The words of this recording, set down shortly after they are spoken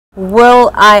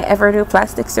Will I ever do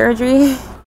plastic surgery?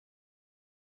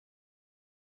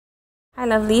 Hi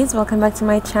lovelies, welcome back to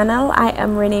my channel. I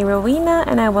am Renee Rowena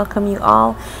and I welcome you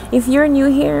all. If you're new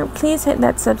here, please hit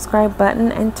that subscribe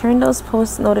button and turn those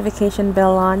post notification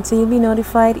bell on so you'll be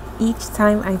notified each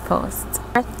time I post.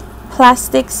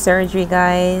 Plastic surgery,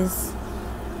 guys.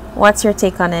 What's your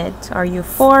take on it? Are you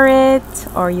for it?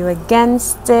 Are you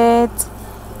against it?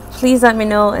 Please let me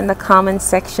know in the comment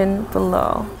section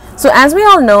below. So as we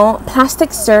all know,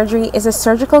 plastic surgery is a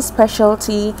surgical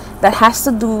specialty that has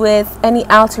to do with any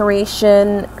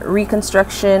alteration,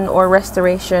 reconstruction, or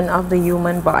restoration of the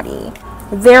human body.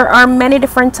 There are many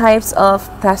different types of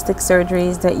plastic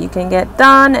surgeries that you can get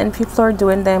done, and people are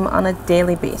doing them on a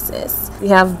daily basis. We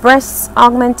have breast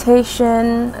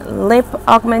augmentation, lip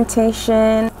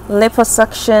augmentation,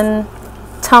 liposuction,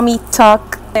 tummy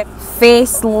tuck,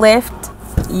 facelift,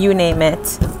 you name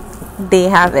it, they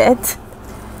have it.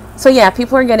 So yeah,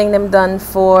 people are getting them done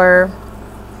for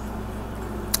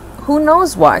who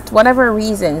knows whatever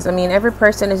reasons. I mean, every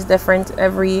person is different,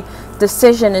 every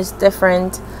decision is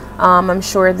different. I'm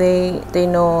sure they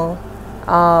know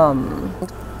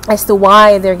as to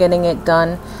why they're getting it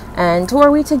done, and who are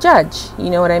we to judge?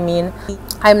 You know what I mean?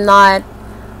 I'm not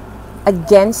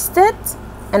against it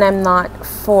and I'm not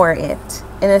for it,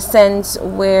 in a sense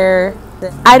where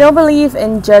I don't believe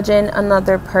in judging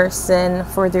another person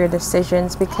for their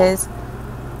decisions, because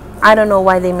I don't know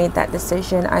why they made that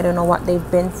decision. I don't know what they've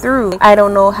been through. I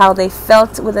don't know how they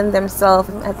felt within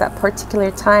themselves at that particular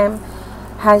time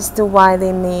as to why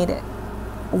they made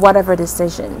whatever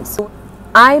decisions.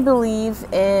 I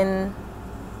believe in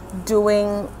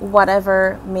doing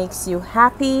whatever makes you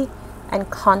happy and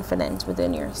confident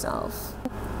within yourself.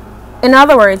 In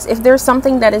other words, if there's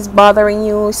something that is bothering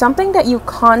you, something that you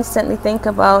constantly think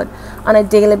about on a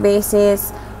daily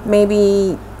basis,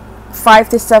 maybe 5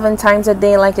 to 7 times a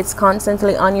day, like it's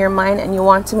constantly on your mind, and you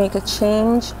want to make a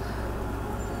change,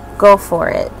 go for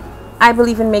it. I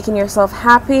believe in making yourself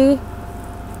happy,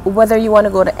 whether you want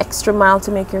to go the extra mile to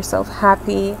make yourself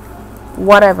happy,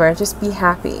 whatever, just be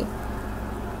happy.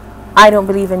 I don't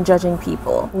believe in judging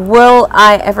people. Will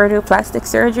I ever do plastic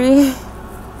surgery?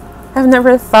 I've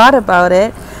never thought about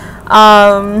it.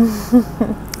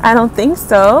 I don't think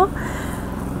so.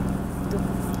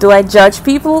 Do I judge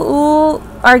people who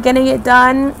are getting it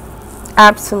done?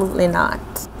 Absolutely not.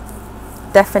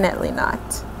 Definitely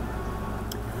not.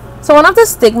 So one of the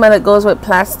stigma that goes with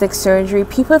plastic surgery,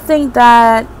 people think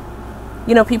that,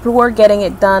 you know, people who are getting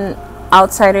it done,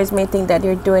 outsiders may think that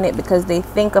they're doing it because they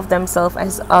think of themselves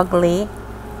as ugly.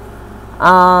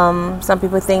 Some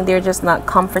people think they're just not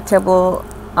comfortable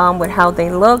with how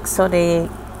they look, so they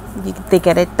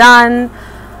get it done.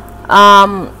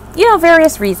 You know,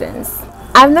 various reasons.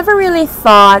 I've never really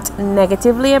thought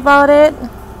negatively about it.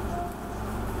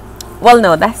 Well,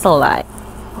 no, that's a lie.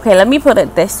 Okay, let me put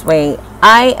it this way.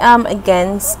 I am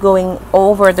against going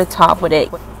over the top with it.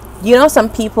 You know, some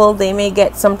people, they may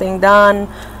get something done,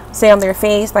 say on their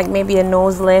face, like maybe a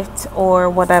nose lift or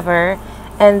whatever,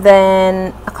 and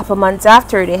then a couple months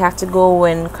after they have to go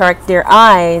and correct their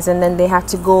eyes, and then they have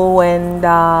to go and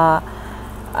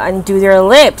do their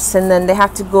lips, and then they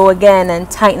have to go again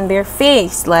and tighten their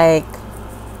face. Like,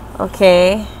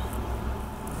 okay,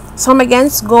 so I'm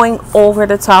against going over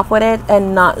the top with it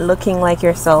and not looking like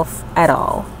yourself at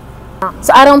all.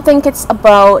 So I don't think it's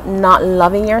about not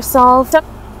loving yourself.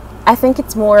 I think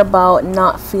it's more about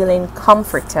not feeling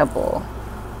comfortable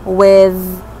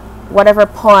with whatever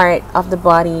part of the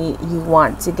body you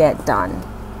want to get done.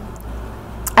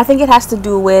 I think it has to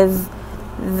do with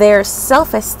their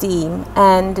self-esteem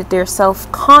and their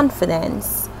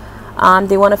self-confidence.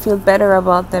 They want to feel better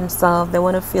about themselves. They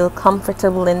want to feel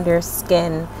comfortable in their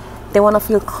skin. They want to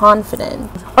feel confident.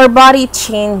 Our body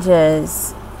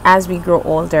changes as we grow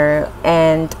older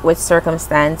and with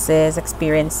circumstances,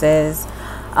 experiences.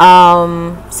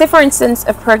 Say for instance,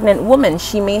 a pregnant woman,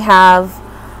 she may have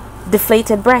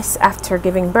deflated breasts after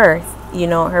giving birth. You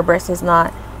know, her breast is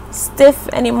not stiff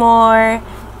anymore,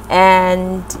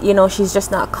 and you know, she's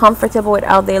just not comfortable with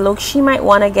how they look. She might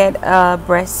want to get a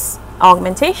breast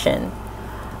augmentation.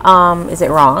 Is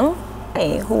it wrong?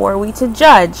 Hey, who are we to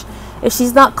judge? If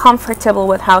she's not comfortable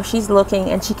with how she's looking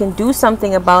and she can do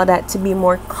something about that to be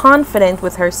more confident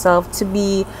with herself, to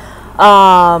be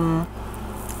more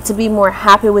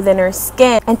happy within her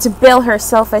skin, and to build her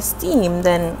self-esteem,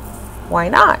 then why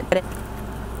not?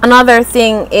 Another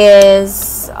thing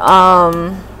is,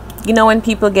 you know, when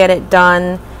people get it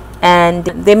done and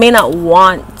they may not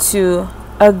want to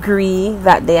agree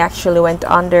that they actually went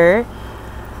under.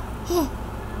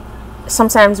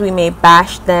 sometimes we may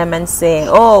bash them and say,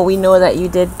 oh, we know that you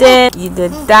did this, you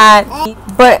did that.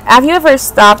 But have you ever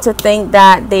stopped to think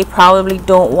that they probably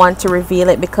don't want to reveal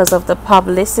it because of the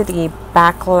publicity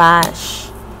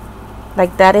backlash?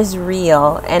 Like, that is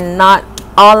real, and not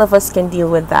all of us can deal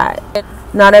with that.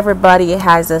 Not everybody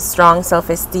has a strong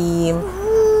self-esteem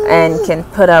and can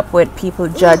put up with people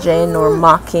judging or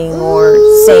mocking or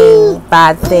saying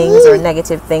bad things or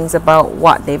negative things about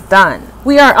what they've done.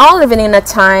 We are all living in a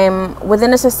time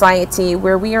within a society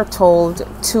where we are told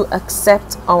to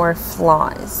accept our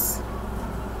flaws.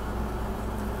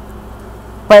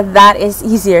 But that is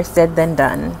easier said than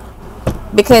done.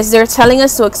 Because they're telling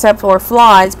us to accept our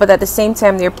flaws, but at the same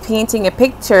time they're painting a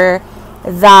picture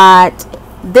that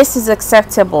this is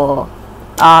acceptable.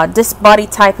 This body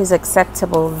type is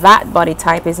acceptable. That body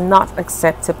type is not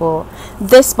acceptable.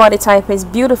 This body type is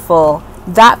beautiful.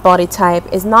 That body type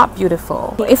is not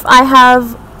beautiful. If I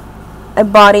have a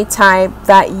body type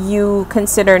that you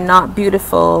consider not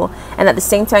beautiful, and at the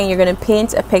same time you're going to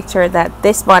paint a picture that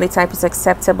this body type is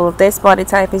acceptable, this body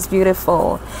type is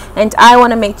beautiful, and I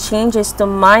want to make changes to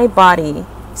my body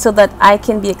so that I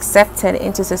can be accepted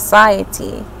into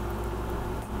society,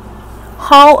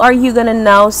 how are you going to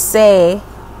now say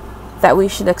that we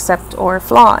should accept our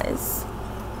flaws?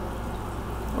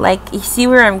 Like, you see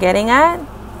where I'm getting at?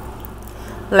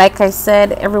 Like I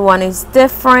said, everyone is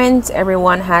different.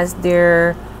 Everyone has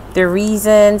their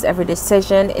reasons. Every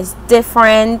decision is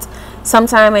different.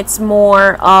 Sometimes it's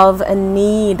more of a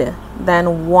need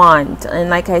than want. And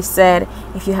like I said,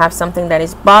 if you have something that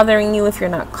is bothering you, if you're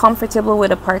not comfortable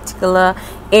with a particular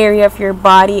area of your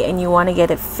body and you want to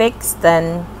get it fixed,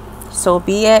 then so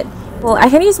be it. Well, I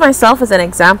can use myself as an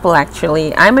example,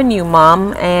 actually. I'm a new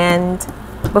mom, and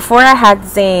before I had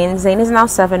Zane is now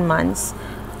 7 months.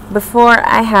 Before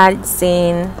I had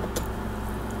Zane,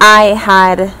 I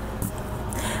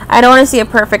don't want to say a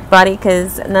perfect body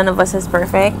because none of us is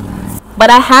perfect, but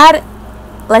I had,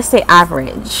 let's say,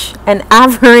 an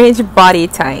average body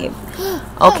type.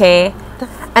 Okay.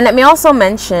 And let me also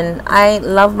mention, I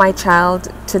love my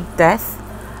child to death.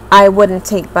 I wouldn't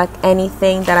take back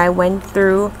anything that I went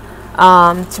through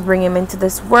to bring him into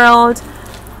this world.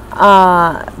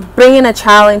 Bringing a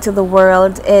child into the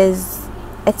world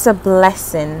it's a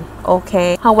blessing,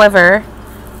 okay? However,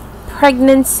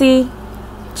 pregnancy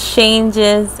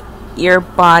changes your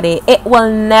body. It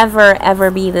will never ever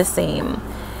be the same.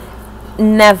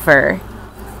 Never.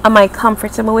 Am I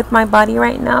comfortable with my body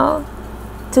right now?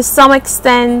 To some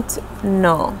extent,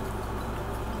 no.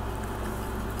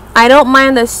 I don't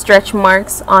mind the stretch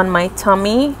marks on my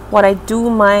tummy. What I do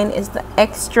mind is the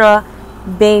extra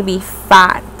baby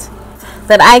fat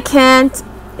that I can't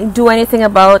do anything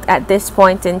about at this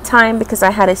point in time because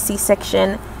I had a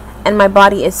C-section and my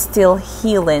body is still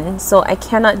healing, so I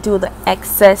cannot do the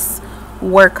excess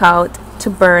workout to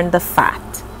burn the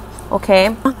fat.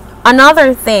 Okay,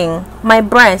 another thing, my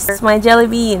breasts, my jelly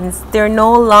beans, they're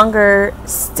no longer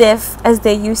stiff as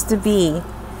they used to be.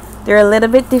 They're a little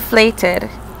bit deflated.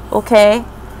 Okay,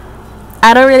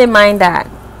 I don't really mind that.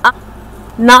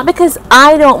 Not because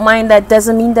I don't mind that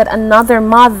doesn't mean that another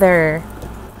mother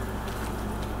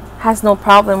has no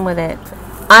problem with it.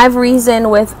 I've reasoned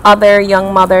with other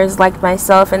young mothers like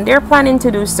myself, and they're planning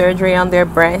to do surgery on their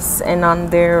breasts and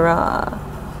on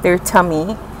their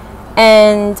tummy,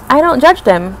 and I don't judge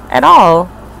them at all.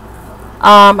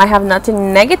 I have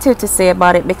nothing negative to say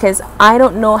about it because I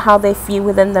don't know how they feel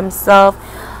within themselves.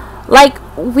 Like,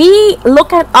 we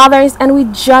look at others and we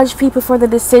judge people for the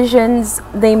decisions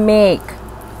they make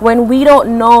when we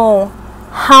don't know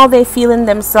how they feel in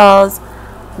themselves,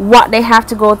 what they have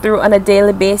to go through on a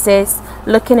daily basis,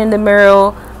 looking in the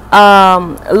mirror,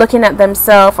 looking at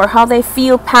themselves, or how they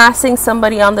feel passing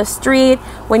somebody on the street.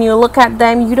 When you look at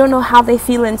them, you don't know how they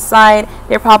feel inside.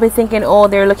 They're probably thinking, oh,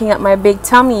 they're looking at my big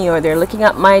tummy, or they're looking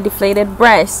at my deflated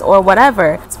breasts, or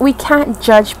whatever. We can't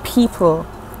judge people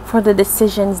for the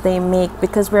decisions they make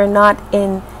because we're not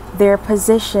in their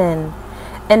position.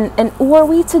 And who are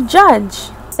we to judge?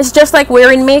 It's just like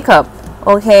wearing makeup,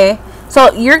 okay?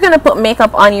 So you're gonna put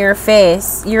makeup on your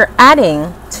face, you're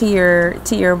adding to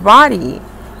your body,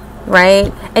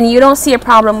 right? And you don't see a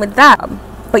problem with that,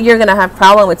 but you're gonna have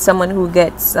problem with someone who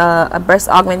gets a breast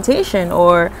augmentation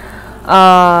or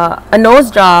a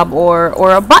nose job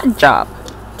or a butt job.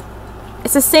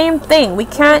 It's the same thing. We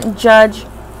can't judge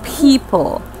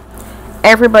people.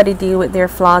 Everybody deal with their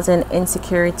flaws and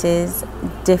insecurities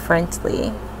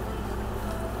differently.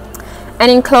 And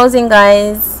in closing,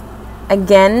 guys,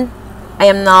 again, I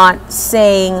am not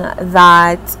saying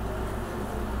that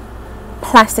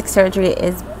plastic surgery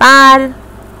is bad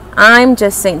I'm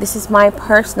just saying, this is my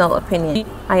personal opinion.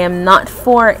 I am not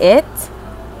for it,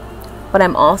 but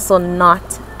I'm also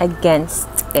not against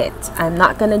it. I'm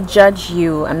not going to judge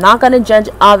you. I'm not going to judge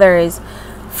others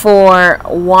for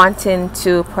wanting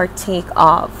to partake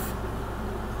of,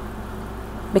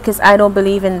 because I don't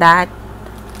believe in that.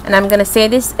 And I'm going to say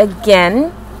this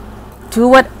again. Do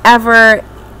whatever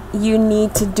you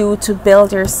need to do to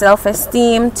build your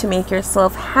self-esteem, to make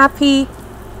yourself happy,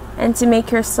 and to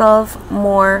make yourself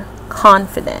more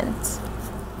confident.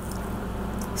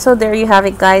 So there you have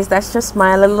it, guys. That's just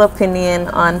my little opinion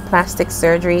on plastic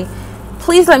surgery.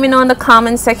 Please let me know in the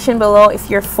comment section below if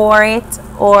you're for it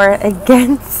or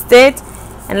against it,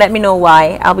 and let me know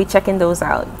why. I'll be checking those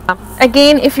out.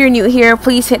 Again, if you're new here,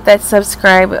 please hit that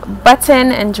subscribe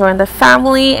button and join the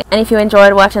family. And if you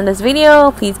enjoyed watching this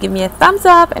video, please give me a thumbs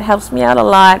up. It helps me out a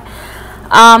lot.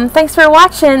 Thanks for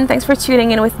watching. Thanks for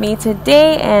tuning in with me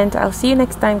today, and I'll see you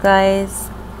next time, guys.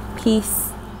 Peace.